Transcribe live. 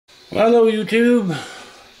Well, hello YouTube.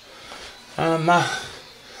 My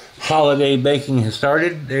holiday baking has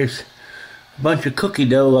started. There's a bunch of cookie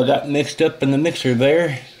dough I got mixed up in the mixer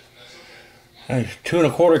there. There's 2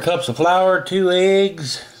 1/4 cups of flour, 2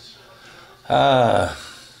 eggs, a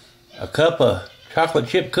cup of chocolate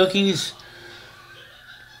chip cookies,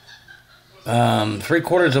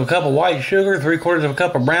 3/4 of a cup of white sugar, 3/4 of a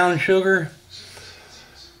cup of brown sugar,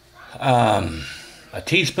 a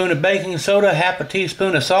teaspoon of baking soda, half a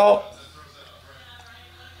teaspoon of salt,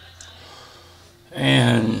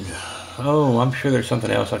 and I'm sure there's something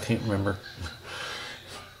else I can't remember.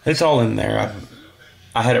 It's all in there.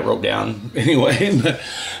 I had it wrote down anyway.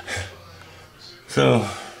 So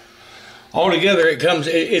altogether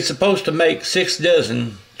it's supposed to make 6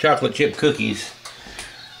 dozen chocolate chip cookies.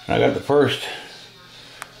 I got the first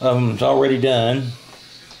of them's already done.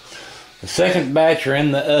 The second batch are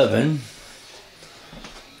in the oven.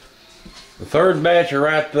 The third batch are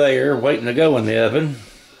right there waiting to go in the oven.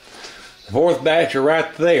 The fourth batch are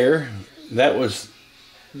right there.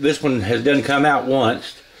 This one has done come out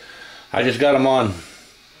once. I just got them on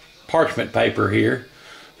parchment paper here,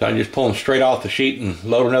 so I can just pull them straight off the sheet and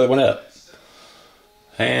load another one up.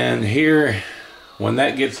 And here, when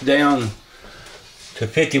that gets down to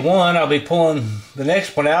 51, I'll be pulling the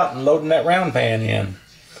next one out and loading that round pan in.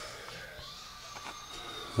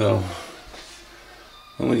 So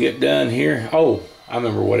when we get done here, I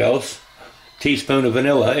remember what else. Teaspoon of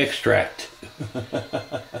vanilla extract.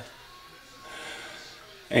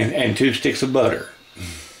 and 2 sticks of butter.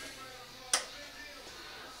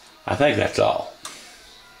 I think that's all.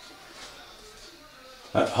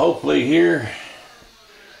 Hopefully here,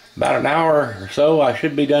 about an hour or so, I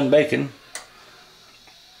should be done baking.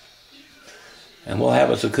 And we'll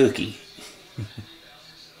have us a cookie.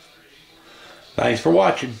 Thanks for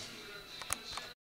watching.